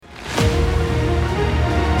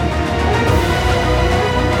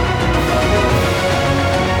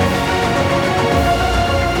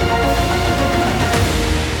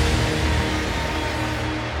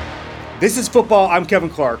This is football. I'm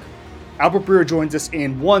Kevin Clark. Albert Breer joins us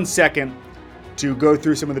in 1 second to go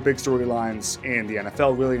through some of the big storylines in the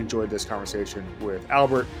NFL. Really enjoyed this conversation with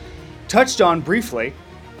Albert. Touched on briefly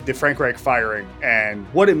the Frank Reich firing and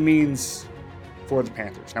what it means for the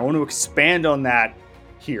Panthers. And I want to expand on that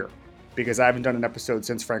here because I haven't done an episode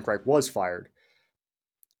since Frank Reich was fired.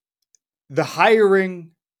 The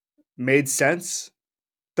hiring made sense.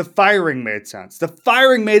 The firing made sense. The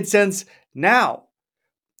firing made sense now.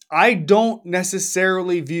 I don't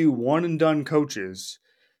necessarily view one-and-done coaches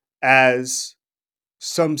as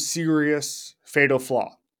some serious fatal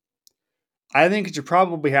flaw. I think it should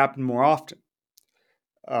probably happen more often.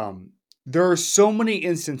 There are so many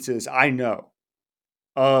instances I know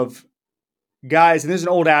of guys, and there's an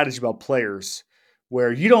old adage about players,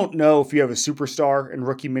 where you don't know if you have a superstar in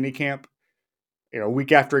rookie minicamp, a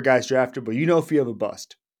week after a guy's drafted, but you know if you have a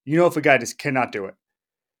bust. You know if a guy just cannot do it.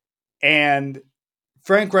 And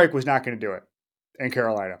Frank Reich was not going to do it in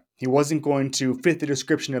Carolina. He wasn't going to fit the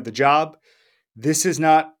description of the job. This is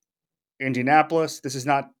not Indianapolis. This is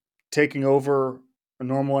not taking over a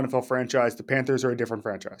normal NFL franchise. The Panthers are a different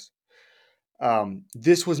franchise.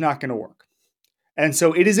 This was not going to work. And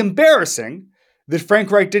so it is embarrassing that Frank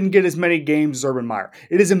Reich didn't get as many games as Urban Meyer.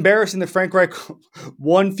 It is embarrassing that Frank Reich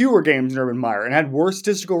won fewer games than Urban Meyer and had worse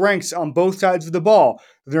statistical ranks on both sides of the ball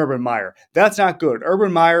than Urban Meyer. That's not good.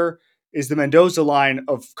 Urban Meyer is the Mendoza line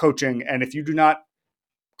of coaching, and if you do not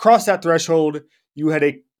cross that threshold, you had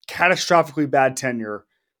a catastrophically bad tenure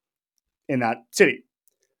in that city.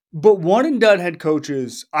 But one-and-done head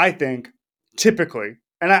coaches, I think, typically,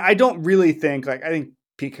 and I don't really think, I think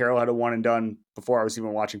Pete Carroll had a one-and-done before I was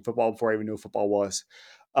even watching football, before I even knew what football was.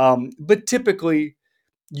 But typically,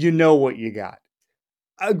 you know what you got.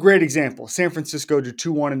 A great example, San Francisco did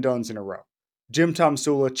 2 one-and-dones in a row. Jim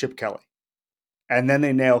Tomsula, Chip Kelly. And then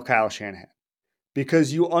they nail Kyle Shanahan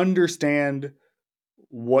because you understand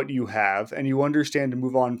what you have and you understand to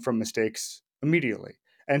move on from mistakes immediately.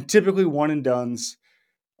 And typically one-and-dones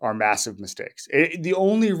are massive mistakes. The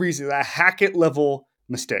only reason, a Hackett level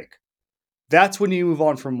mistake, that's when you move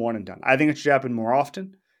on from one-and-done. I think it should happen more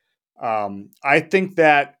often. I think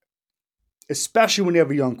that especially when you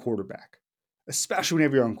have a young quarterback,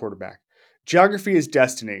 geography is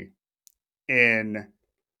destiny in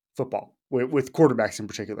football. With quarterbacks in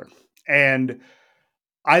particular. And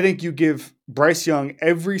I think you give Bryce Young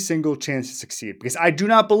every single chance to succeed because I do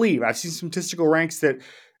not believe, I've seen statistical ranks that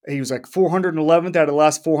he was like 411th out of the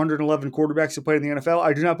last 411 quarterbacks who played in the NFL.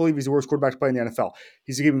 I do not believe he's the worst quarterback to play in the NFL.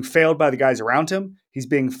 He's getting failed by the guys around him. He's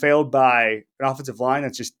being failed by an offensive line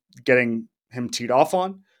that's just getting him teed off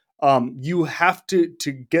on. You have to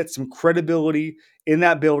get some credibility in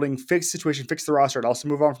that building, fix the situation, fix the roster, and also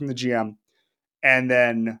move on from the GM, and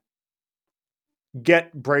then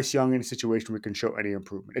get Bryce Young in a situation where we can show any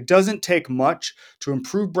improvement. It doesn't take much to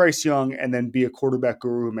improve Bryce Young and then be a quarterback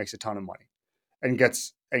guru who makes a ton of money and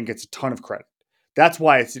gets a ton of credit. That's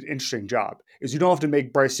why it's an interesting job, is you don't have to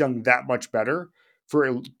make Bryce Young that much better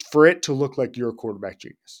for it to look like you're a quarterback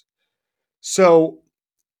genius. So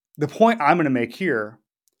the point I'm going to make here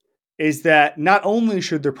is that not only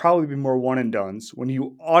should there probably be more one-and-dones when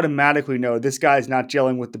you automatically know this guy's not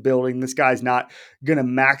gelling with the building, this guy's not going to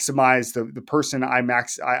maximize the person I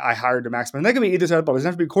hired to maximize. And that could be either side of the ball. It doesn't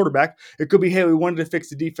have to be a quarterback. It could be, hey, we wanted to fix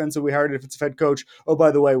the defense, so we hired a defensive head coach. Oh, by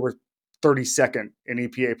the way, we're 32nd in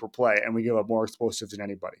EPA per play, and we give up more explosives than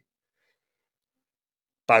anybody.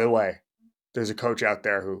 By the way, there's a coach out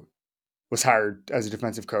there who was hired as a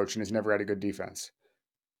defensive coach and has never had a good defense.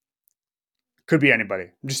 Could be anybody.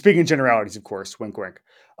 I'm just speaking in generalities, of course. Wink, wink.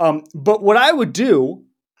 But what I would do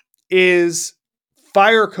is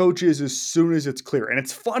fire coaches as soon as it's clear. And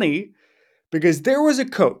it's funny because there was a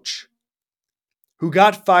coach who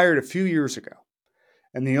got fired a few years ago.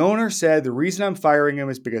 And the owner said, the reason I'm firing him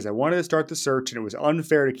is because I wanted to start the search and it was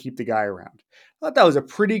unfair to keep the guy around. I thought that was a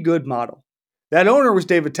pretty good model. That owner was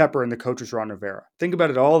David Tepper and the coach was Ron Rivera. Think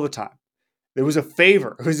about it all the time. It was a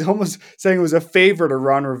favor. It was almost saying it was a favor to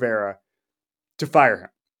Ron Rivera to fire him.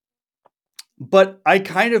 But I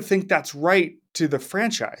kind of think that's right to the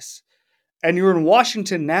franchise. And you're in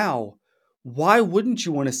Washington now. Why wouldn't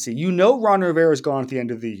you want to see? You know Ron Rivera's gone at the end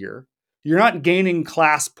of the year. You're not gaining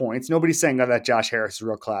class points. Nobody's saying, oh, that Josh Harris is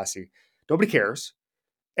real classy. Nobody cares.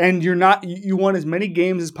 And you want as many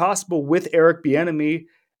games as possible with Eric Bieniemy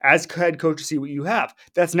as head coach to see what you have.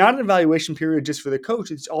 That's not an evaluation period just for the coach.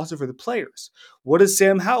 It's also for the players. What does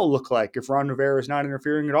Sam Howell look like if Ron Rivera is not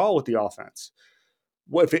interfering at all with the offense?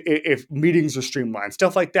 What if meetings are streamlined?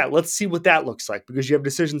 Stuff like that. Let's see what that looks like because you have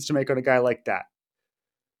decisions to make on a guy like that.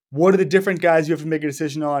 What are the different guys you have to make a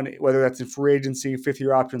decision on, whether that's in free agency,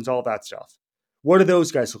 fifth-year options, all that stuff? What do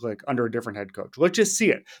those guys look like under a different head coach? Let's just see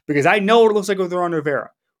it, because I know what it looks like with Ron Rivera.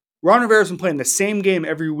 Ron Rivera's been playing the same game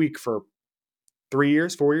every week for 3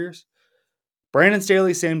 years, 4 years. Brandon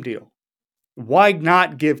Staley, same deal. Why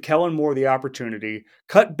not give Kellen Moore the opportunity?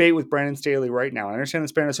 Cut bait with Brandon Staley right now. I understand the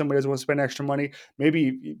Spanish somebody doesn't want to spend extra money.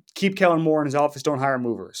 Maybe keep Kellen Moore in his office. Don't hire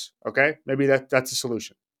movers. Okay, maybe that's a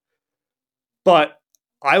solution. But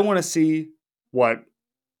I want to see what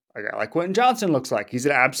a guy like Quentin Johnson looks like. He's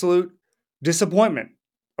an absolute disappointment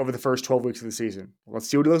over the first 12 weeks of the season. Let's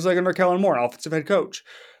see what he looks like under Kellen Moore, offensive head coach.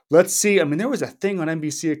 Let's see. I mean, there was a thing on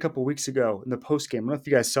NBC a couple weeks ago in the postgame. I don't know if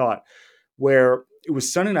you guys saw it, where it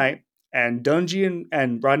was Sunday night and Dungy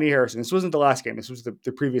and Rodney Harrison. This wasn't the last game. This was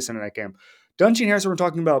the previous Sunday night game. Dungy and Harrison were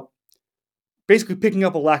talking about basically picking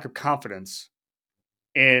up a lack of confidence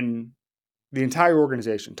in the entire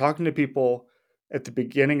organization, talking to people at the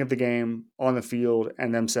beginning of the game on the field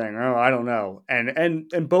and them saying, oh, I don't know.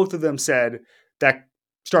 And both of them said that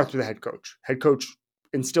starts with the head coach. Head coach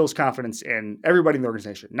instills confidence in everybody in the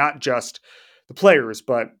organization, not just the players,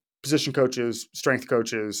 but position coaches, strength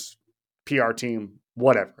coaches, PR team,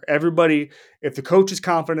 whatever. Everybody, if the coach is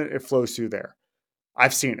confident, it flows through there.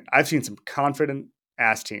 I've seen it. I've seen some confident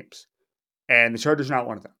ass teams, and the Chargers are not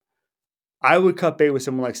one of them. I would cut bait with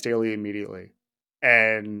someone like Staley immediately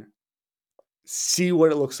and see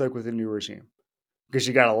what it looks like with a new regime, because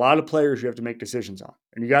you got a lot of players you have to make decisions on,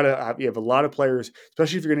 and you have a lot of players,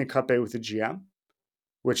 especially if you're going to cut bait with the GM,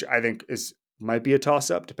 which I think might be a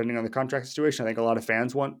toss up depending on the contract situation. I think a lot of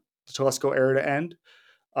fans want the Telesco era to end.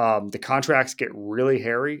 The contracts get really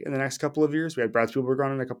hairy in the next couple of years. We had Brad Spielberg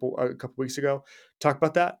on a couple weeks ago talk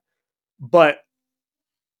about that, but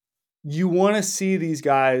you want to see these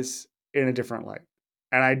guys in a different light,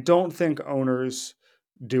 and I don't think owners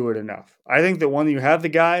do it enough. I think that when you have the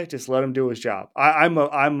guy, just let him do his job. I'm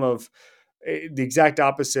of the exact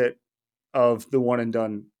opposite of the one and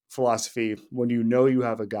done philosophy when you know you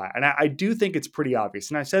have a guy. And I do think it's pretty obvious.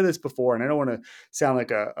 And I said this before, and I don't want to sound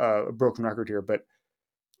like a broken record here, but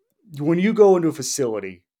when you go into a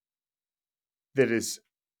facility that is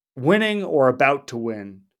winning or about to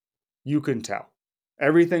win, you can tell.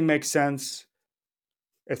 Everything makes sense.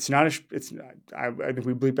 I think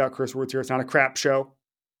we bleep out curse words here. It's not a crap show.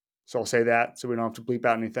 So I'll say that so we don't have to bleep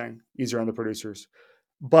out anything. Easier on the producers.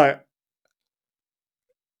 But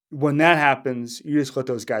when that happens, you just let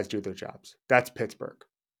those guys do their jobs. That's Pittsburgh.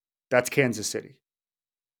 That's Kansas City.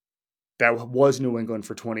 That was New England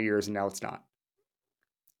for 20 years, and now it's not.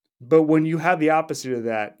 But when you have the opposite of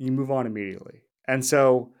that, you move on immediately. And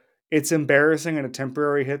so it's embarrassing and a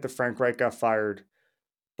temporary hit that Frank Reich got fired,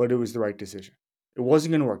 but it was the right decision. It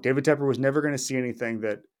wasn't going to work. David Tepper was never going to see anything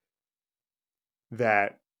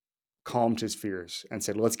that calmed his fears and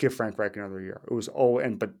said, let's give Frank Reich another year. It was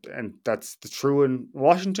and that's true in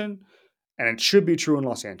Washington, and it should be true in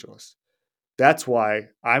Los Angeles. That's why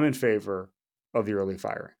I'm in favor of the early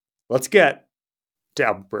firing. Let's get to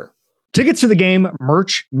Albert Breer. Tickets to the game,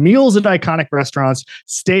 merch, meals at iconic restaurants,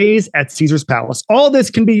 stays at Caesar's Palace. All this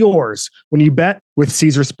can be yours when you bet with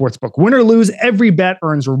Caesar Sportsbook. Win or lose, every bet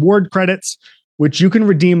earns reward credits, which you can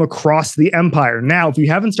redeem across the empire. Now, if you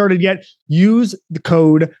haven't started yet, use the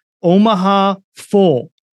code OMAHAFULL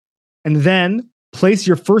and then place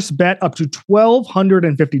your first bet up to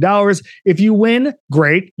 $1,250. If you win,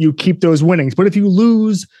 great, you keep those winnings. But if you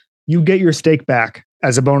lose, you get your stake back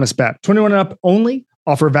as a bonus bet. 21 and up only.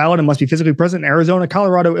 Offer valid and must be physically present in Arizona,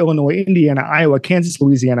 Colorado, Illinois, Indiana, Iowa, Kansas,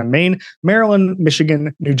 Louisiana, Maine, Maryland,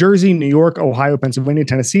 Michigan, New Jersey, New York, Ohio, Pennsylvania,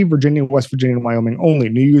 Tennessee, Virginia, West Virginia, and Wyoming only.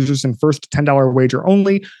 New users and first $10 wager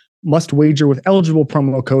only. Must wager with eligible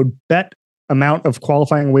promo code BET. Amount of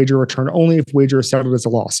qualifying wager return only if wager is settled as a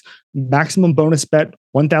loss. Maximum bonus bet,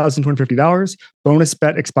 $1,250. Bonus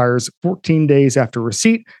bet expires 14 days after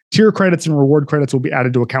receipt. Tier credits and reward credits will be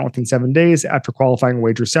added to account within 7 days after qualifying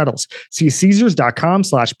wager settles. See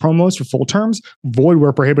Caesars.com/promos for full terms. Void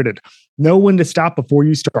where prohibited. Know when to stop before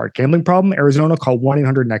you start. Gambling problem? Arizona, call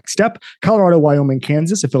 1-800-NEXT-STEP. Colorado, Wyoming,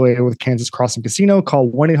 Kansas, affiliated with Kansas Crossing Casino,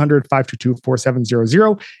 call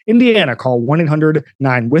 1-800-522-4700. Indiana, call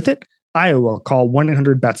 1-800-9-WITH-IT. Iowa, call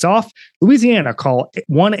 1-800-BETS-OFF. Louisiana, call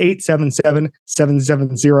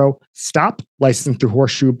 1-877-770-STOP. Licensed through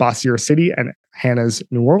Horseshoe, Bossier City, and Hannah's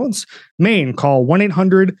New Orleans. Maine, call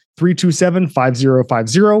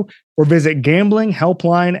 1-800-327-5050 or visit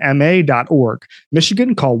gamblinghelplinema.org.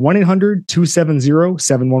 Michigan, call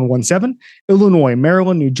 1-800-270-7117. Illinois,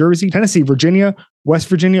 Maryland, New Jersey, Tennessee, Virginia, West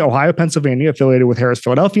Virginia, Ohio, Pennsylvania, affiliated with Harris,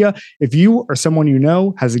 Philadelphia. If you or someone you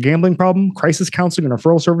know has a gambling problem, crisis counseling and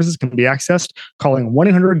referral services can be accessed calling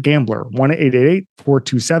 1-800-GAMBLER,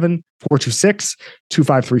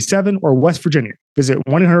 1-888-427-426-2537, or West Virginia. Visit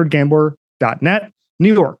 1-800-GAMBLER HopeNY.net.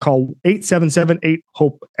 New York, call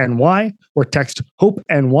 877-8-HOPE-NY or text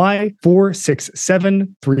HOPE-NY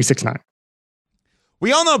 467-369.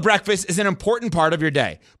 We all know breakfast is an important part of your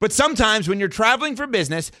day, but sometimes when you're traveling for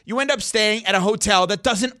business, you end up staying at a hotel that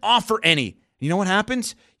doesn't offer any. You know what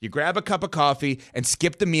happens? You grab a cup of coffee and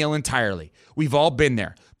skip the meal entirely. We've all been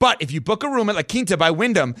there. But if you book a room at La Quinta by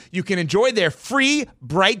Wyndham, you can enjoy their free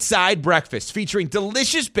Bright Side breakfast featuring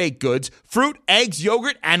delicious baked goods, fruit, eggs,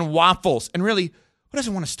 yogurt, and waffles. And really, who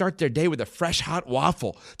doesn't want to start their day with a fresh, hot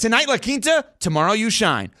waffle? Tonight, La Quinta, tomorrow you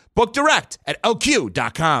shine. Book direct at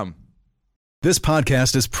lq.com. This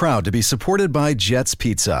podcast is proud to be supported by Jets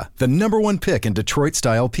Pizza, the #1 pick in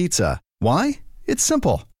Detroit-style pizza. Why? It's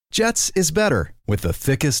simple. Jets is better. With the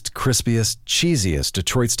thickest, crispiest, cheesiest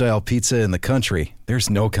Detroit-style pizza in the country, there's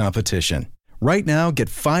no competition. Right now, get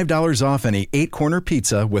 $5 off any 8-corner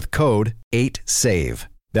pizza with code 8SAVE.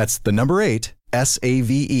 That's the number 8,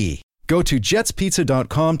 S-A-V-E. Go to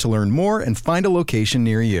jetspizza.com to learn more and find a location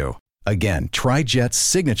near you. Again, try Jet's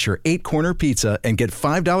signature 8-corner pizza and get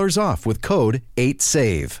 $5 off with code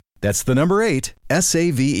 8SAVE. That's the number 8,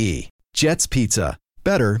 S-A-V-E. Jet's Pizza.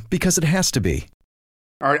 Better because it has to be.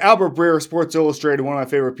 All right, Albert Breer, Sports Illustrated, one of my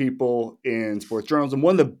favorite people in sports journalism,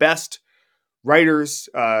 one of the best writers,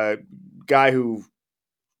 guy who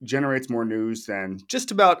generates more news than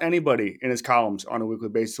just about anybody in his columns on a weekly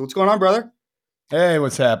basis. What's going on, brother? Hey,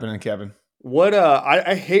 what's happening, Kevin?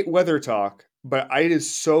 I hate weather talk, but it is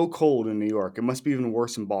so cold in New York. It must be even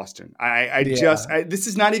worse in Boston. This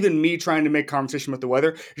is not even me trying to make conversation about the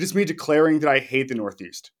weather. It's just me declaring that I hate the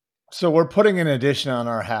Northeast. So we're putting an addition on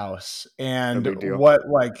our house, and this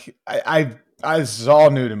is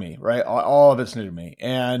all new to me, right? All of it's new to me,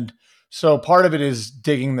 and so part of it is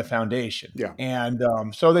digging the foundation. Yeah, and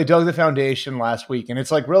so they dug the foundation last week, and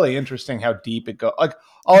it's like really interesting how deep it goes, like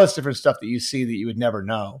all this different stuff that you see that you would never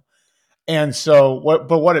know. And so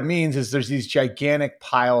what it means is there's these gigantic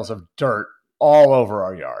piles of dirt all over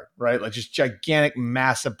our yard, right? Like just gigantic,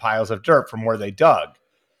 massive piles of dirt from where they dug,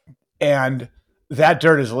 and that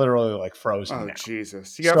dirt is literally like frozen. Oh now.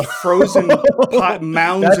 Jesus! You got frozen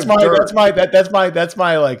mounds of dirt.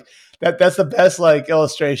 That's the best like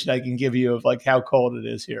illustration I can give you of like how cold it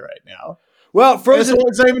is here right now. Well, frozen.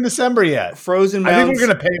 It's not even December yet. Frozen mounds. I think we're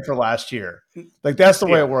going to pay for last year. Like that's the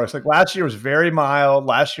way it works. Like last year was very mild.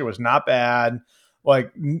 Last year was not bad.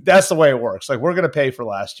 Like that's the way it works. Like we're going to pay for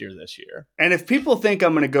last year this year. And if people think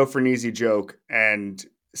I'm going to go for an easy joke and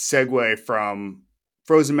segue from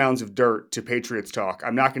frozen mounds of dirt to Patriots talk,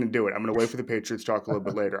 I'm not going to do it. I'm going to wait for the Patriots talk a little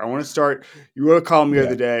bit later. I want to start. You wrote a column the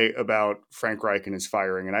other day about Frank Reich and his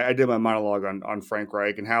firing, and I did my monologue on Frank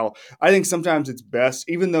Reich and how I think sometimes it's best,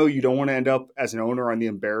 even though you don't want to end up as an owner on the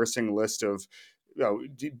embarrassing list of,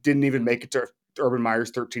 didn't even make it to Urban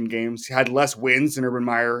Meyer's 13 games. He had less wins than Urban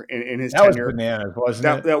Meyer in his tenure. That was bananas,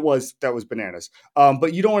 wasn't it? That was bananas.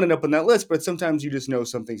 But you don't want to end up on that list. But sometimes you just know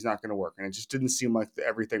something's not going to work, and it just didn't seem like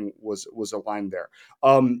everything was aligned there.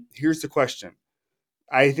 Here's the question: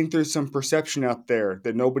 I think there's some perception out there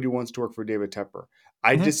that nobody wants to work for David Tepper.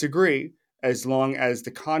 I disagree. As long as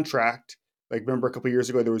the contract, like remember a couple of years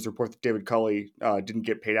ago, there was a report that David Culley didn't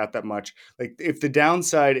get paid out that much. Like if the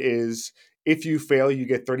downside is, if you fail, you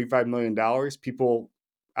get $35 million. People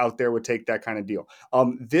out there would take that kind of deal.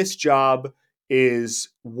 This job is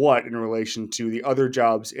what in relation to the other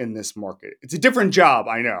jobs in this market? It's a different job,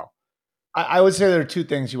 I know. I would say there are two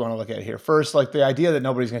things you want to look at here. First, like the idea that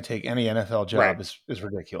nobody's going to take any NFL job is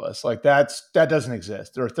ridiculous. Like that doesn't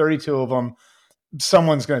exist. There are 32 of them.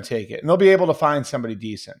 Someone's going to take it, and they'll be able to find somebody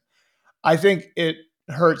decent. I think it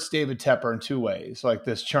hurts David Tepper in two ways, like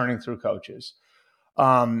this churning through coaches.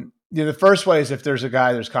 The first way is if there's a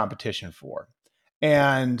guy there's competition for.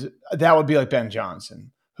 And that would be like Ben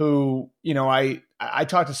Johnson, who, I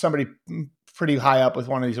talked to somebody pretty high up with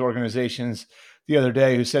one of these organizations the other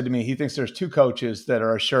day who said to me he thinks there's two coaches that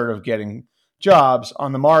are assured of getting jobs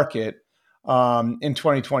on the market in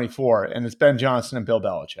 2024, and it's Ben Johnson and Bill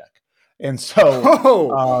Belichick. And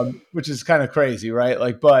so, which is kind of crazy, right?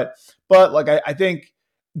 Like, but like, I think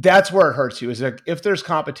that's where it hurts you is that if there's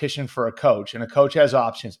competition for a coach and a coach has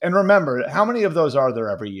options, and remember, how many of those are there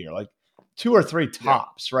every year? Like 2 or 3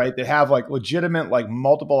 tops, right? That have like legitimate, like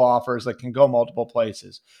multiple offers that can go multiple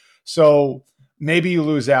places. So maybe you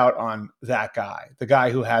lose out on that guy, the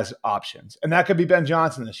guy who has options. And that could be Ben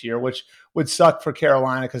Johnson this year, which would suck for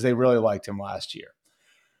Carolina because they really liked him last year.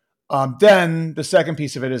 Then the second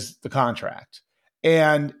piece of it is the contract.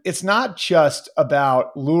 And it's not just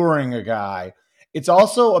about luring a guy. It's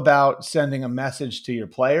also about sending a message to your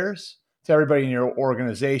players, to everybody in your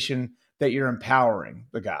organization, that you're empowering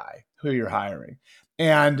the guy who you're hiring.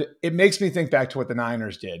 And it makes me think back to what the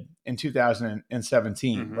Niners did in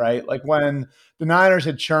 2017, right? Like when the Niners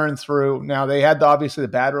had churned through, now they had obviously the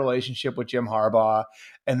bad relationship with Jim Harbaugh,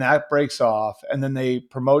 and that breaks off. And then they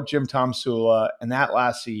promote Jim Tomsula, and that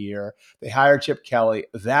lasts a year. They hire Chip Kelly,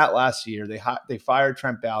 that lasts a year. They fired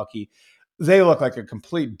Trent Baalke. They look like a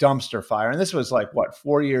complete dumpster fire. And this was like,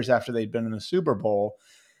 4 years after they'd been in the Super Bowl.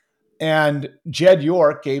 And Jed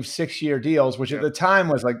York gave 6-year deals, which at the time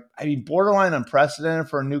was like, borderline unprecedented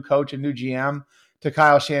for a new coach and new GM, to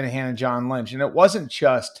Kyle Shanahan and John Lynch. And it wasn't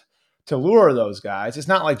just to lure those guys. It's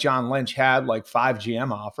not like John Lynch had like 5 GM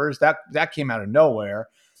offers. That came out of nowhere.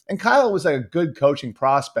 And Kyle was like a good coaching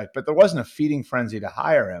prospect, but there wasn't a feeding frenzy to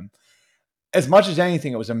hire him. As much as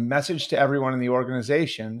anything, it was a message to everyone in the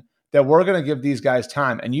organization that we're going to give these guys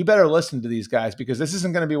time. And you better listen to these guys, because this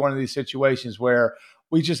isn't going to be one of these situations where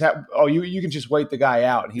we just have, you can just wait the guy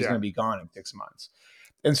out and he's going to be gone in 6 months.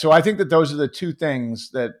 And so I think that those are the two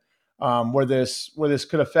things that where this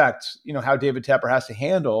could affect, how David Tepper has to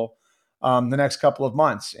handle the next couple of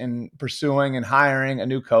months in pursuing and hiring a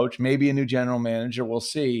new coach, maybe a new general manager. We'll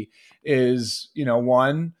see. Is,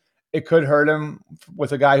 one, it could hurt him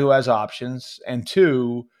with a guy who has options, and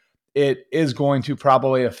two, it is going to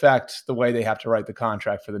probably affect the way they have to write the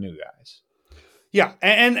contract for the new guys. Yeah,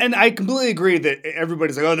 and I completely agree that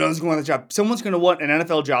everybody's like, oh, no one's going to want the job. Someone's going to want an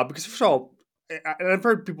NFL job because, first of all, and I've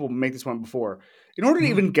heard people make this one before, in order to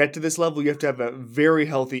even get to this level, you have to have a very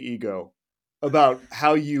healthy ego about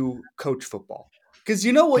how you coach football. Because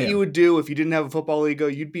you know what you would do if you didn't have a football ego?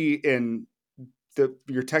 You'd be in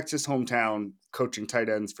your Texas hometown coaching tight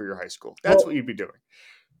ends for your high school. That's what you'd be doing.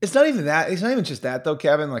 It's not even that. It's not even just that, though,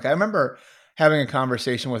 Kevin. Like, I remember having a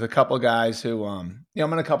conversation with a couple of guys who, I'm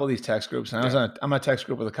in a couple of these text groups, and I'm in a text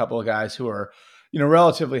group with a couple of guys who are,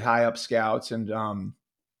 relatively high up scouts. And,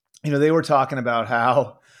 they were talking about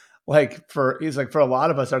how, for a lot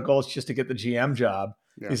of us, our goal is just to get the GM job.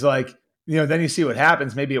 Yeah. He's like, then you see what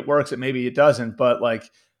happens. Maybe it works, and maybe it doesn't. But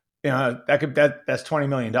that's $20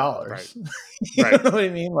 million. Right. You know what I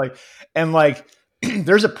mean?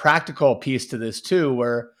 There's a practical piece to this too,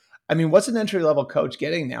 where, what's an entry level coach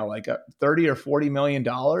getting now? Like a $30 or $40 million?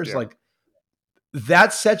 Yeah. Like,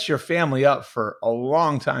 that sets your family up for a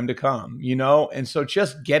long time to come, And so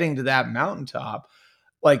just getting to that mountaintop,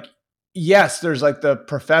 yes, there's like the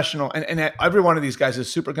professional, and every one of these guys is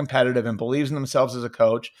super competitive and believes in themselves as a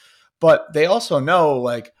coach, but they also know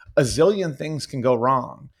like a zillion things can go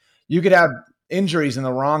wrong. You could have injuries in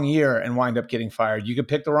the wrong year and wind up getting fired. You could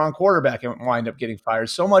pick the wrong quarterback and wind up getting fired.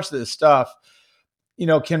 So much of this stuff,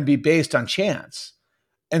 can be based on chance.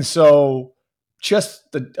 And so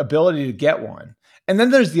just the ability to get one. And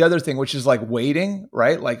then there's the other thing, which is like waiting,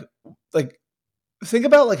 right? Like think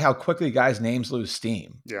about like how quickly guys' names lose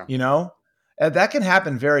steam. Yeah. And that can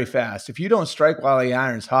happen very fast. If you don't strike while the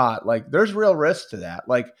iron's hot, like there's real risk to that.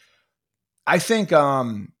 Like I think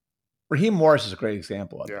Raheem Morris is a great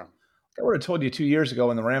example of it. I would have told you 2 years ago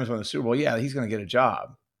when the Rams won the Super Bowl, yeah, he's going to get a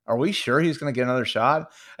job. Are we sure he's going to get another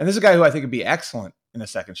shot? And this is a guy who I think would be excellent in a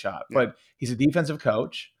second shot, but he's a defensive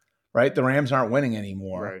coach, right? The Rams aren't winning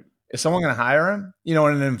anymore. Right. Is someone going to hire him? In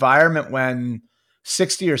an environment when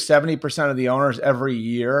 60 or 70% of the owners every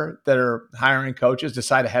year that are hiring coaches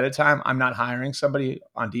decide ahead of time, I'm not hiring somebody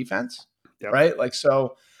on defense, right? Like,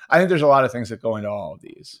 so I think there's a lot of things that go into all of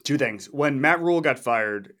these. Two things. When Matt Rule got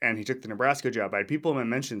fired and he took the Nebraska job, I had people in my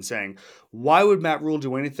mention saying, why would Matt Rule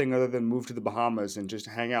do anything other than move to the Bahamas and just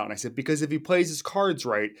hang out? And I said, because if he plays his cards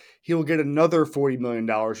right, he'll get another $40 million.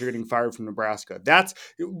 You're getting fired from Nebraska.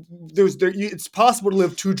 It's possible to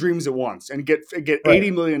live two dreams at once and get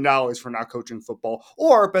 $80 million for not coaching football.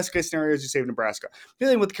 Or best case scenario is you save Nebraska. The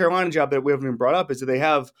thing with the Carolina job that we haven't even brought up is that they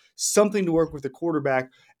have something to work with the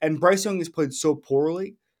quarterback. And Bryce Young has played so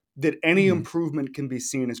poorly that any improvement can be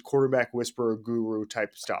seen as quarterback whisperer guru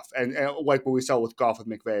type stuff. And like what we saw with Goff with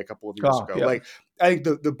McVay a couple of years ago. Yeah. Like, I think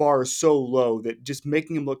the bar is so low that just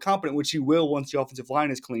making him look competent, which he will once the offensive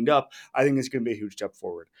line is cleaned up, I think is going to be a huge step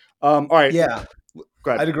forward. All right. Yeah.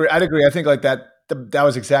 Go ahead. I'd agree. I think like that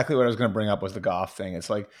was exactly what I was going to bring up was the Goff thing. It's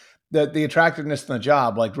like the attractiveness in the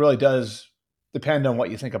job, like really does depend on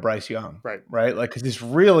what you think of Bryce Young. Right. Like, cause he's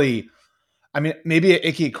really, maybe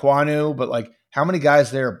Ike Ekwonu, but like, how many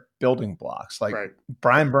guys there are building blocks? Like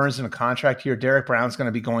Brian Burns in a contract here. Derek Brown's going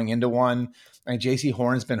to be going into one. J.C.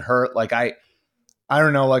 Horn's been hurt. Like I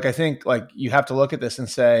don't know. Like I think like you have to look at this and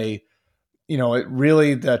say, it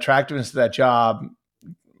really the attractiveness of that job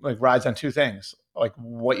like rides on two things: like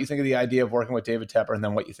what you think of the idea of working with David Tepper, and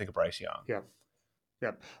then what you think of Bryce Young. Yeah.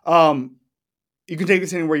 You can take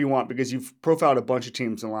this anywhere you want because you've profiled a bunch of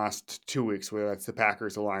teams in the last 2 weeks, whether that's the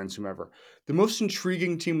Packers, the Lions, whomever. The most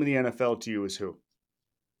intriguing team in the NFL to you is who?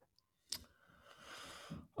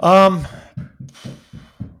 Um,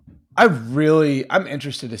 I'm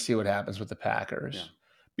interested to see what happens with the Packers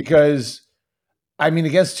because, I mean,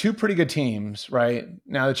 against two pretty good teams, right?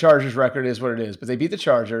 Now the Chargers record is what it is, but they beat the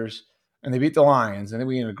Chargers and they beat the Lions. I think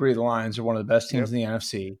we can agree the Lions are one of the best teams in the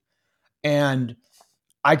NFC. And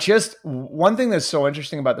one thing that's so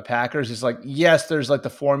interesting about the Packers is like, yes, there's like the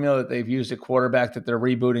formula that they've used at quarterback that they're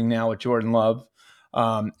rebooting now with Jordan Love.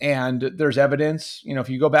 And there's evidence, if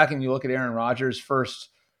you go back and you look at Aaron Rodgers' first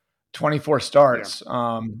 24 starts,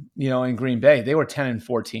 in Green Bay, they were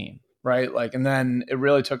 10-14, right? Like, and then it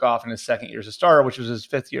really took off in his second year as a starter, which was his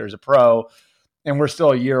fifth year as a pro. And we're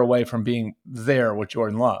still a year away from being there with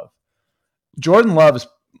Jordan Love. Jordan Love is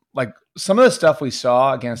like, some of the stuff we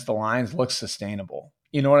saw against the Lions looks sustainable.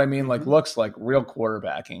 You know what I mean? Like, looks like real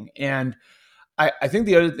quarterbacking. And I think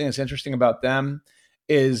the other thing that's interesting about them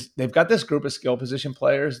is they've got this group of skill position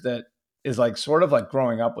players that is like sort of like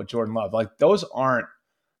growing up with Jordan Love. Like,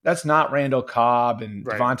 that's not Randall Cobb and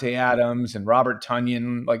Devontae Adams and Robert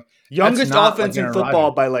Tonyan. Like, youngest offense in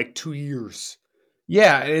football by like 2 years.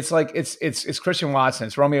 Yeah, it's like it's Christian Watson,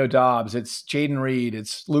 it's Romeo Doubs, it's Jaden Reed,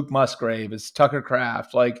 it's Luke Musgrave, it's Tucker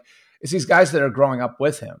Kraft. Like, it's these guys that are growing up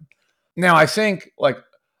with him. Now, I think like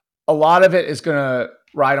a lot of it is going to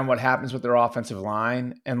ride on what happens with their offensive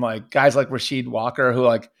line, and like guys like Rasheed Walker, who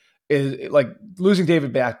like is like losing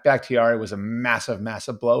David Bakhtiari was a massive,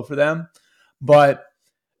 massive blow for them. But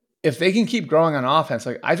if they can keep growing on offense,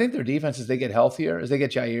 like I think their defense, as they get healthier, as they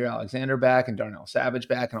get Jair Alexander back and Darnell Savage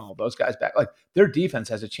back and all of those guys back, like their defense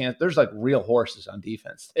has a chance. There's like real horses on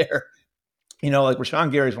defense there. Like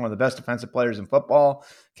Rashawn Gary is one of the best defensive players in football.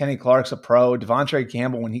 Kenny Clark's a pro. Devontae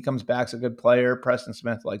Campbell, when he comes back, is a good player. Preston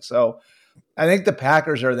Smith, so I think the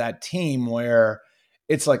Packers are that team where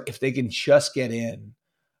it's like if they can just get in,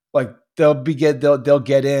 like they'll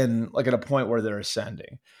get in like at a point where they're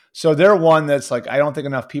ascending. So they're one that's like I don't think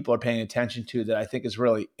enough people are paying attention to that I think is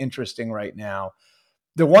really interesting right now.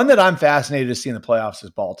 The one that I'm fascinated to see in the playoffs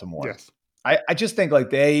is Baltimore. Yes. I just think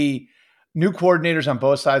like new coordinators on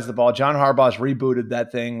both sides of the ball. John Harbaugh's rebooted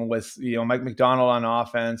that thing with Mike McDonald on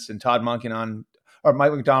offense and Mike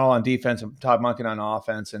McDonald on defense and Todd Monken on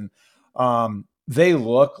offense. And they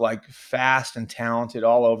look like fast and talented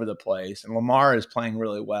all over the place. And Lamar is playing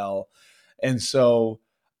really well. And so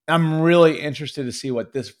I'm really interested to see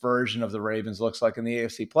what this version of the Ravens looks like in the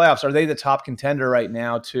AFC playoffs. Are they the top contender right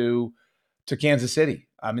now to Kansas City?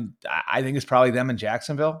 I mean, I think it's probably them in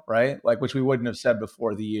Jacksonville, right? Like, which we wouldn't have said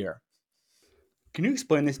before the year. Can you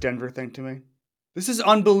explain this Denver thing to me? This is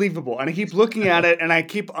unbelievable. And I keep looking at it and I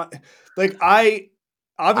keep I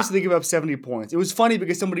obviously they give up 70 points. It was funny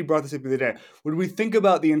because somebody brought this up the other day. Would we think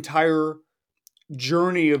about the entire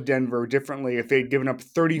journey of Denver differently if they'd given up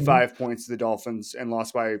 35 points to the Dolphins and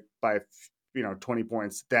lost by 20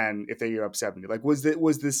 points than if they gave up 70? Like, was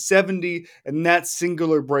the 70 and that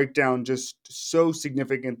singular breakdown just so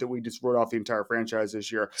significant that we just wrote off the entire franchise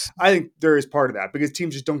this year? I think there is part of that because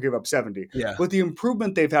teams just don't give up 70. Yeah. But the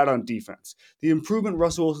improvement they've had on defense, the improvement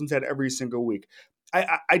Russell Wilson's had every single week.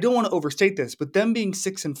 I don't want to overstate this, but them being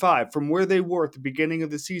 6-5 from where they were at the beginning of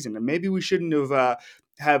the season, and maybe we shouldn't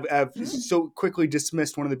have so quickly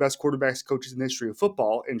dismissed one of the best quarterbacks coaches in the history of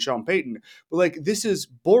football in Sean Payton. But like, this is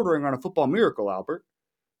bordering on a football miracle, Albert.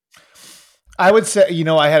 I would say,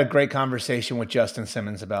 I had a great conversation with Justin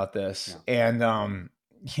Simmons about this. Yeah. And,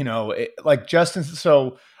 like Justin,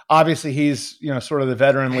 so obviously he's, sort of the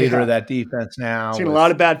veteran leader of that defense now. Seen a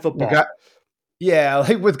lot of bad football.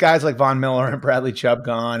 Like with guys like Von Miller and Bradley Chubb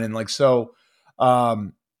gone. And like, so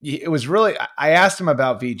it was really, I asked him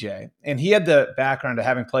about VJ, and he had the background of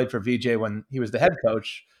having played for VJ when he was the head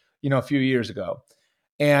coach, a few years ago.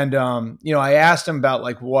 And, I asked him about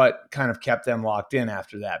like what kind of kept them locked in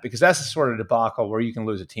after that, because that's the sort of debacle where you can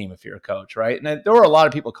lose a team if you're a coach, right? And there were a lot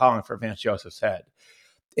of people calling for Vance Joseph's head.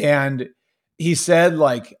 And he said,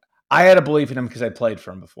 like, I had a belief in him because I played for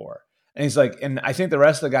him before. And he's like, and I think the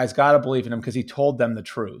rest of the guys got to believe in him because he told them the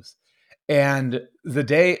truth. And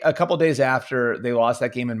a couple days after they lost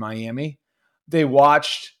that game in Miami, they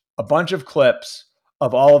watched a bunch of clips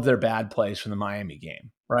of all of their bad plays from the Miami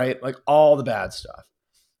game, right? Like all the bad stuff.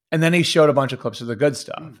 And then he showed a bunch of clips of the good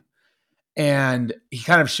stuff. And he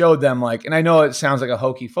kind of showed them like, and I know it sounds like a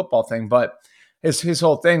hokey football thing, but his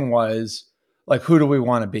whole thing was like, who do we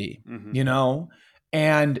want to be?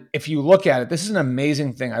 And if you look at it, this is an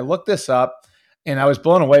amazing thing. I looked this up and I was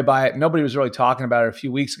blown away by it. Nobody was really talking about it a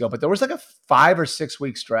few weeks ago, but there was like a 5 or 6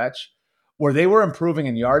 week stretch where they were improving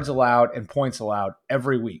in yards allowed and points allowed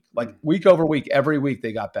every week, like week over week, every week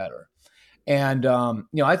they got better. And,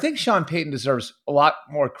 I think Sean Payton deserves a lot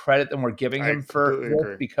more credit than we're giving him for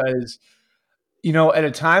this because, at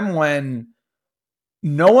a time when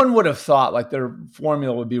no one would have thought like their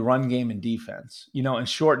formula would be run game and defense, and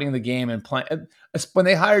shortening the game and playing. When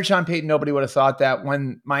they hired Sean Payton, nobody would have thought that.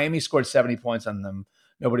 When Miami scored 70 points on them,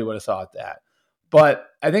 nobody would have thought that. But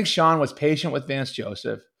I think Sean was patient with Vance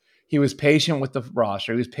Joseph. He was patient with the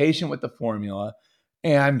roster. He was patient with the formula.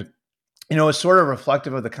 And, it's sort of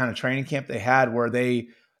reflective of the kind of training camp they had where it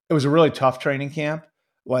was a really tough training camp.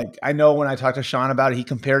 Like, I know when I talked to Sean about it, he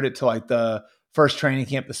compared it to like the first training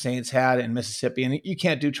camp the Saints had in Mississippi. And you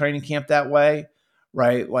can't do training camp that way,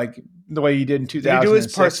 right? Like the way you did in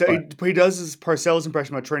 2006. He does his Parcells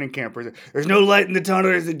impression about training camp. Where there's no light in the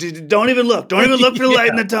tunnel. Don't even look. Don't even look for the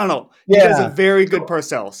light in the tunnel. He does a very good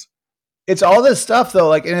Parcells. It's all this stuff though.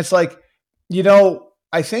 Like, and it's like,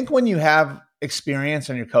 I think when you have experience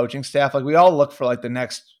on your coaching staff, like we all look for like the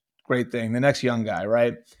next great thing, the next young guy,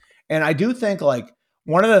 right? And I do think like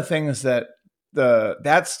one of the things that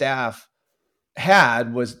that staff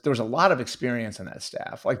had was there was a lot of experience in that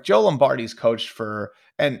staff. Like Joe Lombardi's coached for,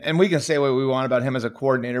 and we can say what we want about him as a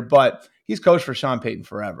coordinator, but he's coached for Sean Payton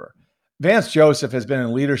forever. Vance Joseph has been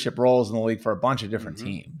in leadership roles in the league for a bunch of different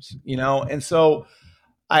teams, and so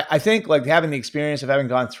I think like having the experience of having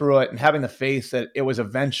gone through it and having the faith that it was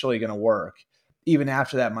eventually going to work, even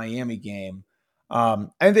after that Miami game, I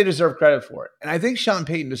think they deserve credit for it. And I think Sean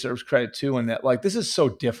Payton deserves credit too, in that like this is so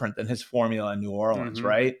different than his formula in New Orleans,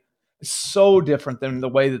 right? It's so different than the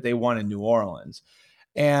way that they won in New Orleans.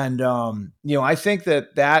 And, I think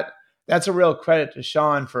that's a real credit to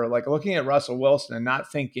Sean for like looking at Russell Wilson and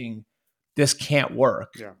not thinking this can't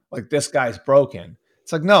work. Yeah. Like this guy's broken.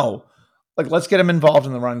 It's like, no, like let's get him involved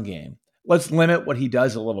in the run game. Let's limit what he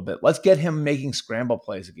does a little bit. Let's get him making scramble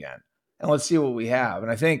plays again. And let's see what we have.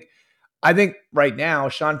 And I think right now,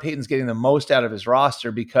 Sean Payton's getting the most out of his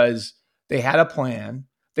roster because they had a plan.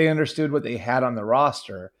 They understood what they had on the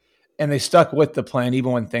roster. And they stuck with the plan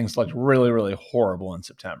even when things looked really, really horrible in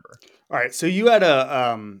September. All right. So you had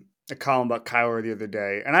a column about Kyler the other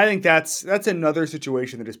day. And I think that's another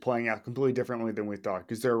situation that is playing out completely differently than we thought.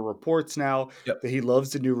 Because there are reports now that he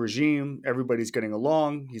loves the new regime. Everybody's getting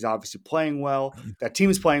along. He's obviously playing well. That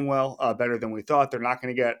team is playing well, better than we thought. They're not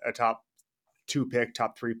going to get a top 2 pick,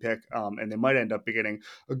 top 3 pick, and they might end up getting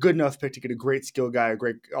a good enough pick to get a great skill guy, a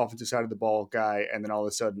great offensive side of the ball guy, and then all of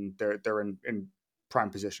a sudden they're in prime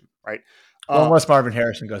position, right? Well, unless Marvin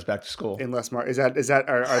Harrison goes back to school. Are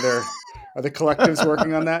the collectives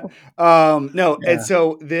working on that? No, yeah. And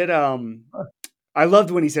so that I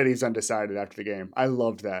loved when he said he's undecided after the game. I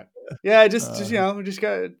loved that. Yeah, just got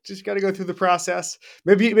to go through the process.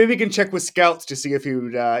 Maybe he can check with scouts to see if he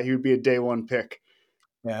would be a day 1 pick.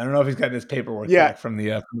 Yeah, I don't know if he's got his paperwork back from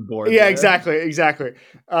the board. Yeah, exactly.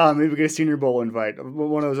 Maybe we get a Senior Bowl invite,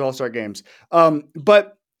 one of those All-Star games.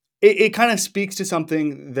 But it kind of speaks to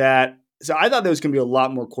something that – so I thought there was going to be a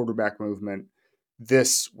lot more quarterback movement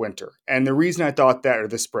this winter. And the reason I thought that – or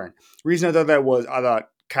this spring. The reason I thought that was I thought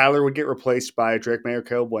Kyler would get replaced by Drake May or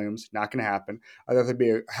Caleb Williams. Not going to happen. I thought there'd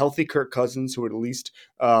be a healthy Kirk Cousins who would at least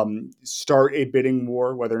start a bidding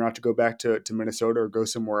war, whether or not to go back to Minnesota or go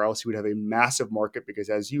somewhere else. He would have a massive market because,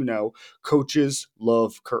 as you know, coaches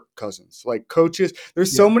love Kirk Cousins. Like coaches,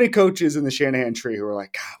 there's so many coaches in the Shanahan tree who are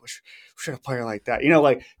like, God, we should have a player like that.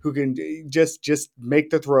 Like who can just make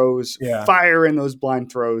the throws, fire in those blind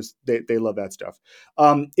throws. They love that stuff.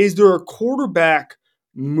 Is there a quarterback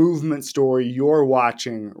movement story you're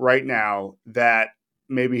watching right now that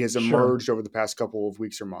maybe has emerged over the past couple of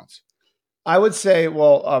weeks or months? I would say,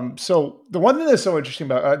 so the one thing that's so interesting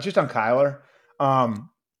about just on Kyler,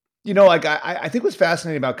 I think what's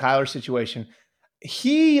fascinating about Kyler's situation,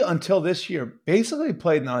 he until this year basically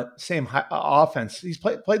played in the same offense. He's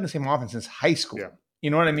played in the same offense since high school. Yeah. You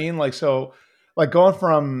know what I mean? Like so, like going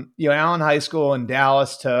from Allen High School in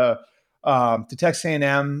Dallas to Texas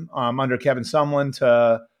A&M under Kevin Sumlin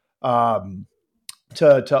to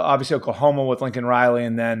obviously Oklahoma with Lincoln Riley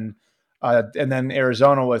and then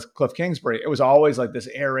Arizona with Cliff Kingsbury. It was always like this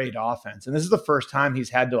air raid offense, and this is the first time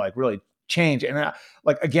he's had to like really change. And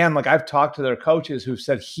I've talked to their coaches who've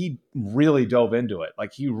said he really dove into it.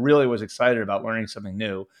 Like he really was excited about learning something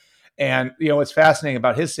new. And what's fascinating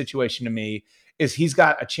about his situation to me is he's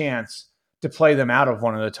got a chance to play them out of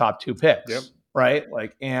one of the top 2 picks, right?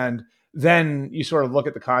 Like and. Then you sort of look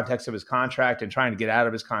at the context of his contract and trying to get out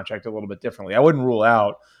of his contract a little bit differently. I wouldn't rule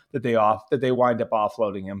out that they wind up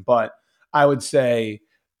offloading him, but I would say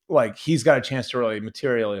like he's got a chance to really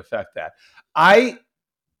materially affect that. I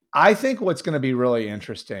think what's going to be really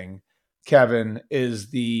interesting, Kevin, is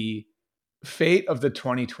the fate of the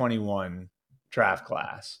 2021 draft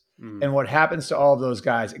class and what happens to all of those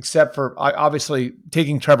guys, except for obviously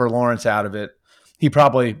taking Trevor Lawrence out of it. He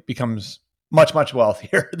probably becomes much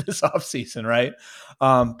wealthier this offseason, right?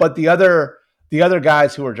 But the other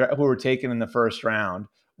guys who were taken in the first round,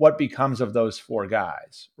 what becomes of those 4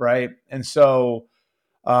 guys, right? And so,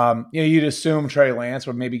 you'd assume Trey Lance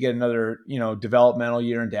would maybe get another, developmental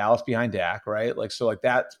year in Dallas behind Dak, right? So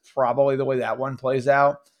that's probably the way that one plays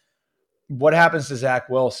out. What happens to Zach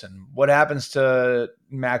Wilson? What happens to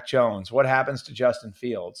Mac Jones? What happens to Justin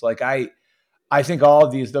Fields? I think all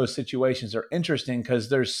of those situations are interesting because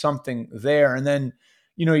there's something there. And then,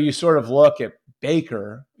 you sort of look at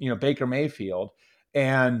Baker Mayfield,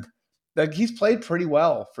 and he's played pretty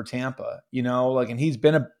well for Tampa, and he's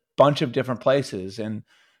been a bunch of different places. And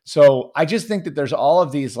so I just think that there's all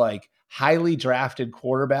of these highly drafted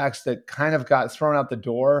quarterbacks that kind of got thrown out the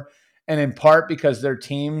door, and in part because their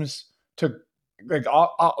teams took like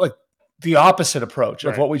the opposite approach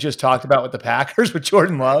of what we just talked about with the Packers with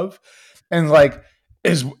Jordan Love. And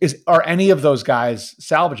are any of those guys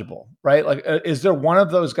salvageable, right? Is there one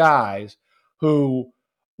of those guys who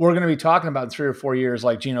we're going to be talking about in 3 or 4 years,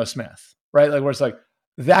 like Geno Smith, right? Where it's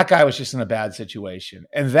that guy was just in a bad situation,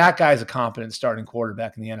 and that guy's a competent starting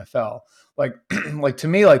quarterback in the NFL. To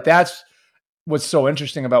me, that's what's so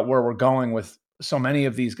interesting about where we're going with so many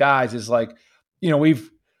of these guys is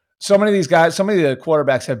so many of these guys, so many of the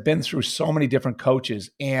quarterbacks have been through so many different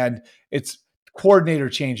coaches, and it's coordinator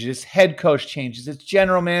changes, it's head coach changes, it's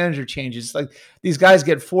general manager changes. These guys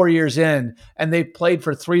get 4 years in and they've played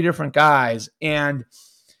for 3 different guys. And,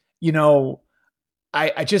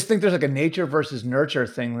 I just think there's a nature versus nurture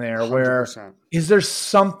thing there 100%. Where is there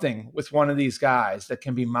something with one of these guys that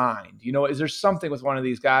can be mined? Is there something with one of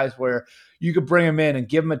these guys where you could bring him in and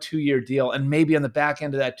give him a 2-year deal, and maybe on the back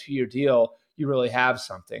end of that 2-year deal, you really have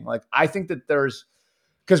something? I think that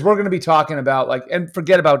because we're going to be talking about and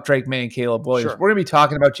forget about Drake May and Caleb Williams. Sure. We're going to be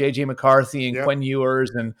talking about JJ McCarthy and Quinn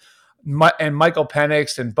Ewers and Michael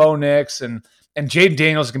Penix and Bo Nix and Jaden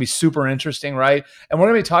Daniels is going to be super interesting, right? And we're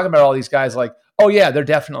going to be talking about all these guys oh yeah, they're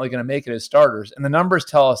definitely going to make it as starters, and the numbers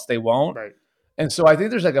tell us they won't. Right. And so I think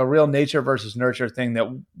there's a real nature versus nurture thing that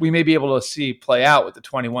we may be able to see play out with the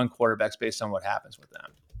 21 quarterbacks based on what happens with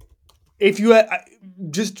them. If you had,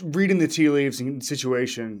 just reading the tea leaves and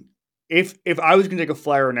situation, if I was going to take a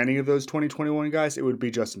flyer on any of those 2021 guys, it would be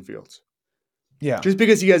Justin Fields. Yeah. Just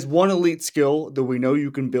because he has one elite skill that we know you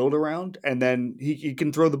can build around, and then he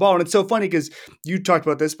can throw the ball. And it's so funny because you talked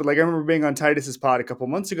about this, but I remember being on Titus's pod a couple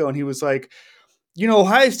months ago, and he was like,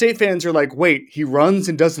 Ohio State fans are wait, he runs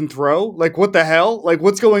and doesn't throw? What the hell?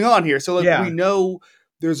 What's going on here? So we know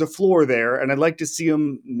there's a floor there, and I'd like to see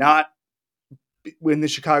him not in the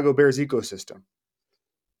Chicago Bears ecosystem.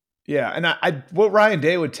 Yeah, and what Ryan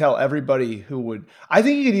Day would tell everybody who would, I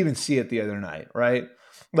think you could even see it the other night, right?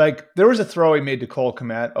 There was a throw he made to Cole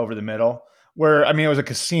Kmet over the middle where, it was a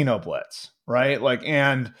casino blitz, right?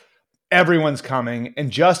 And everyone's coming,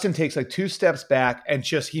 and Justin takes 2 steps back and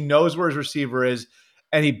he knows where his receiver is,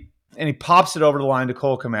 and he pops it over the line to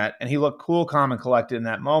Cole Kmet, and he looked cool, calm, and collected in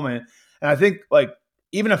that moment. And I think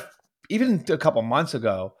even a couple months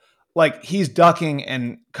ago, he's ducking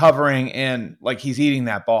and covering and he's eating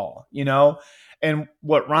that ball, And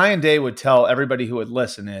what Ryan Day would tell everybody who would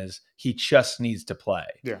listen is he just needs to play.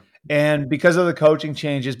 Yeah. And because of the coaching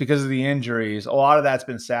changes, because of the injuries, a lot of that's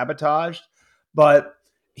been sabotaged, but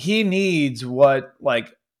he needs what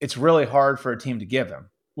it's really hard for a team to give him,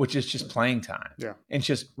 which is just playing time. Yeah. And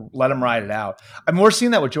just let him ride it out. We're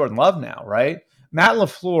seeing that with Jordan Love now, right? Matt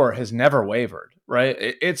LaFleur has never wavered,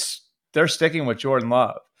 right? They're sticking with Jordan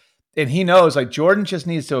Love. And he knows Jordan just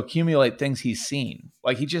needs to accumulate things he's seen.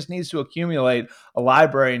 He just needs to accumulate a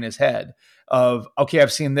library in his head of, okay,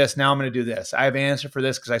 I've seen this. Now I'm going to do this. I have an answer for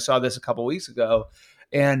this because I saw this a couple of weeks ago.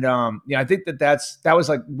 And I think that was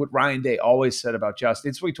what Ryan Day always said about Justin.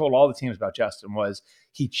 It's what he told all the teams about Justin was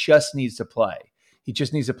he just needs to play. He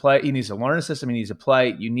just needs to play. He needs to learn a system. He needs to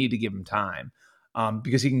play. You need to give him time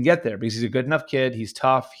because he can get there because he's a good enough kid. He's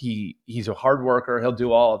tough. He's a hard worker. He'll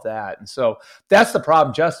do all of that. And so that's the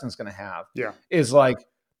problem Justin's going to have. Yeah, is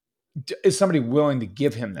somebody willing to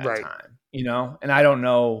give him that time? And I don't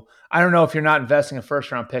know if you're not investing a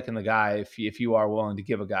first round pick in the guy, if you are willing to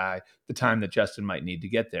give a guy the time that Justin might need to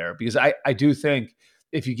get there, because I do think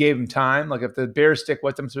if you gave him time, if the Bears stick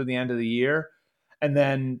with him through the end of the year and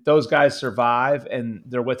then those guys survive and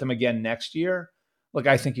they're with him again next year,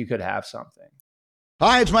 I think you could have something.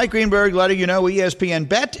 Hi, it's Mike Greenberg letting you know ESPN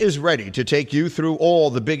Bet is ready to take you through all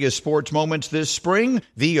the biggest sports moments this spring.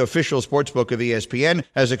 The official sportsbook of ESPN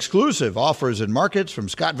has exclusive offers and markets from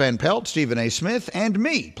Scott Van Pelt, Stephen A. Smith, and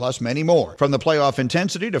me, plus many more. From the playoff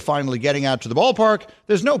intensity to finally getting out to the ballpark,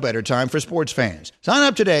 there's no better time for sports fans. Sign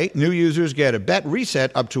up today. New users get a bet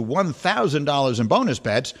reset up to $1,000 in bonus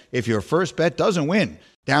bets if your first bet doesn't win.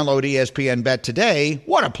 Download ESPN Bet today.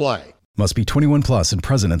 What a play. Must be 21 plus and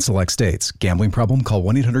present in select states. Gambling problem? Call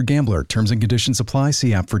 1-800-GAMBLER. Terms and conditions apply.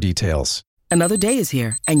 See app for details. Another day is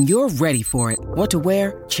here, and you're ready for it. What to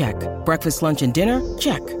wear? Check. Breakfast, lunch, and dinner?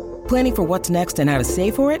 Check. Planning for what's next and how to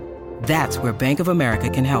save for it? That's where Bank of America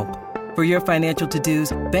can help. For your financial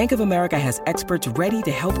to-dos, Bank of America has experts ready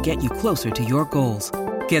to help get you closer to your goals.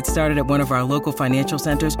 Get started at one of our local financial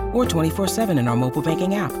centers or 24/7 in our mobile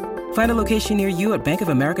banking app. Find a location near you at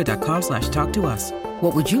bankofamerica.com/talktous.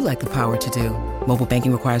 What would you like the power to do? Mobile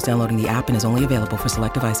banking requires downloading the app and is only available for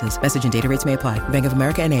select devices. Message and data rates may apply. Bank of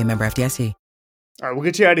America NA, member FDIC. All right, we'll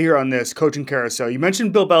get you out of here on this coaching carousel. You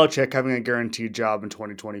mentioned Bill Belichick having a guaranteed job in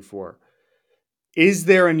 2024. Is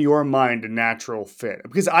there in your mind a natural fit?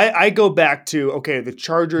 Because I go back to, okay, the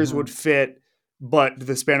Chargers would fit, but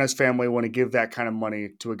the Spanos family want to give that kind of money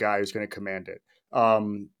to a guy who's going to command it.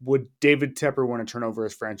 Would David Tepper want to turn over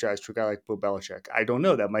his franchise to a guy like Bill Belichick? I don't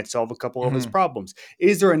know. That might solve a couple of his problems.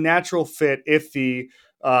 Is there a natural fit if the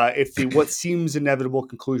what seems inevitable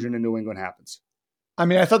conclusion in New England happens? I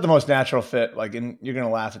mean, I thought the most natural fit, and you're going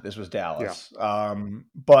to laugh at this, was Dallas. Yeah.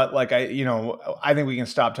 But I think we can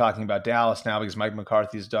stop talking about Dallas now because Mike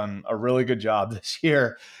McCarthy's done a really good job this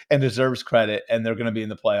year and deserves credit, and they're going to be in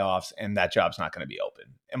the playoffs, and that job's not going to be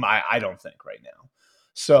open. I don't think right now.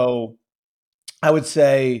 So I would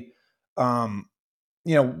say,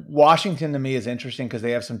 Washington to me is interesting because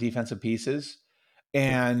they have some defensive pieces,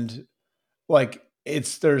 and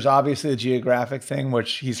there's obviously the geographic thing,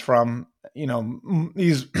 which he's from.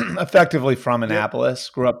 He's effectively from Annapolis,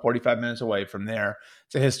 grew up 45 minutes away from there.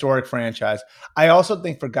 It's a historic franchise. I also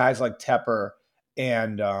think for guys like Tepper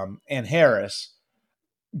and Harris,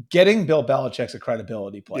 getting Bill Belichick's a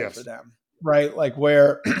credibility play for them. Right,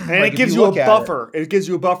 and it gives you a buffer. It gives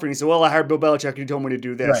you a buffer. And you say, "Well, I hired Bill Belichick, and he told me to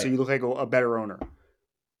do this," right. So you look like a better owner.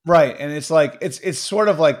 Right, and it's sort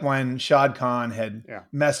of like when Shad Khan had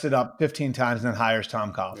messed it up 15 times and then hires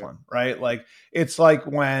Tom Coughlin. Yeah. Right, it's like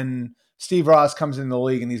when Steve Ross comes into the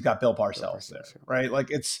league and he's got Bill Parcells there. Right,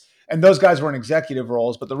 and those guys were in executive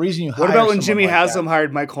roles. But the reason you what about when Jimmy Haslam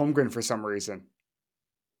hired Mike Holmgren for some reason?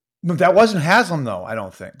 No, that wasn't Haslam, though. I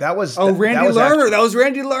don't think that was. Randy Lerner. That was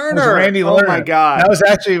Randy Lerner. That was Randy Lerner. Oh my god, that was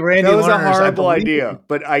actually Randy. That was a horrible idea,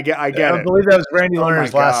 but I get it. I believe that was Randy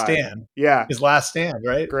Lerner's last stand. Yeah, his last stand.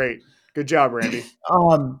 Right. Great, good job, Randy.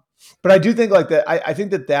 But I do think that. I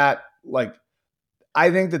think that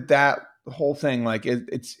whole thing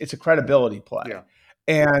it's a credibility play. Yeah.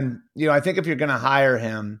 And I think if you're going to hire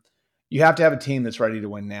him, you have to have a team that's ready to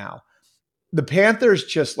win now. The Panthers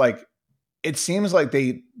just it seems like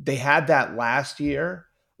they had that last year.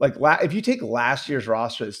 If you take last year's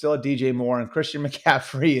roster, it's still a DJ Moore and Christian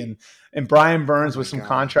McCaffrey and Brian Burns with some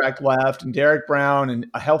contract left and Derek Brown and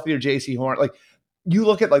a healthier JC Horn. You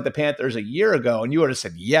look at the Panthers a year ago and you would have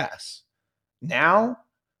said yes. Now,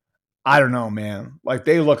 I don't know, man.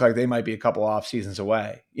 They look like they might be a couple off seasons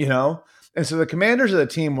away, And so the Commanders are the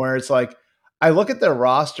team where it's I look at their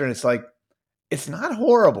roster and it's not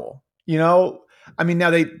horrible, I mean, now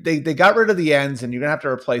they got rid of the ends and you're going to have to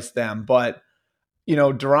replace them. But,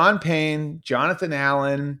 Daron Payne, Jonathan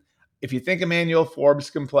Allen, if you think Emmanuel Forbes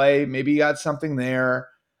can play, maybe you got something there.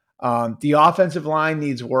 The offensive line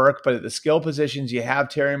needs work, but at the skill positions, you have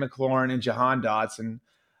Terry McLaurin and Jahan Dotson.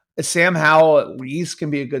 Sam Howell at least can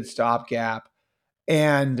be a good stopgap.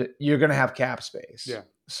 And you're going to have cap space. Yeah.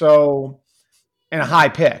 So, and a high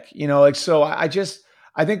pick, so I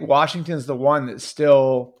think Washington's the one that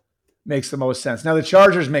still makes the most sense. Now, the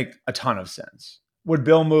Chargers make a ton of sense. Would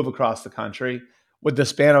Bill move across the country? Would the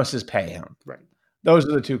Spanoses pay him? Right. Those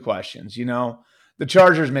are the two questions. The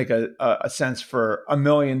Chargers make a sense for a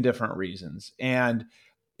million different reasons. And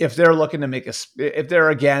if they're looking to if they're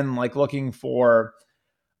again looking for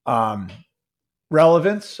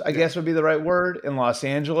relevance, I guess would be the right word, in Los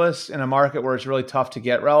Angeles, in a market where it's really tough to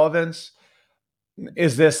get relevance,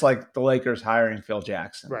 is this the Lakers hiring Phil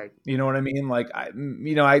Jackson? Right. You know what I mean?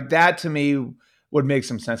 That to me would make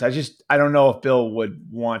some sense. I don't know if Bill would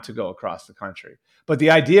want to go across the country, but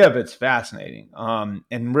the idea of it's fascinating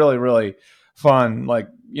and really, really fun.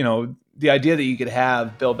 The idea that you could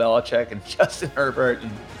have Bill Belichick and Justin Herbert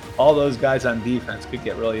and all those guys on defense could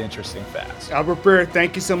get really interesting fast. Albert Breer,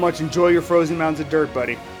 thank you so much. Enjoy your frozen mounds of dirt,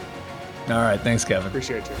 buddy. All right. Thanks, Kevin.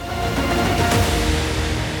 Appreciate you.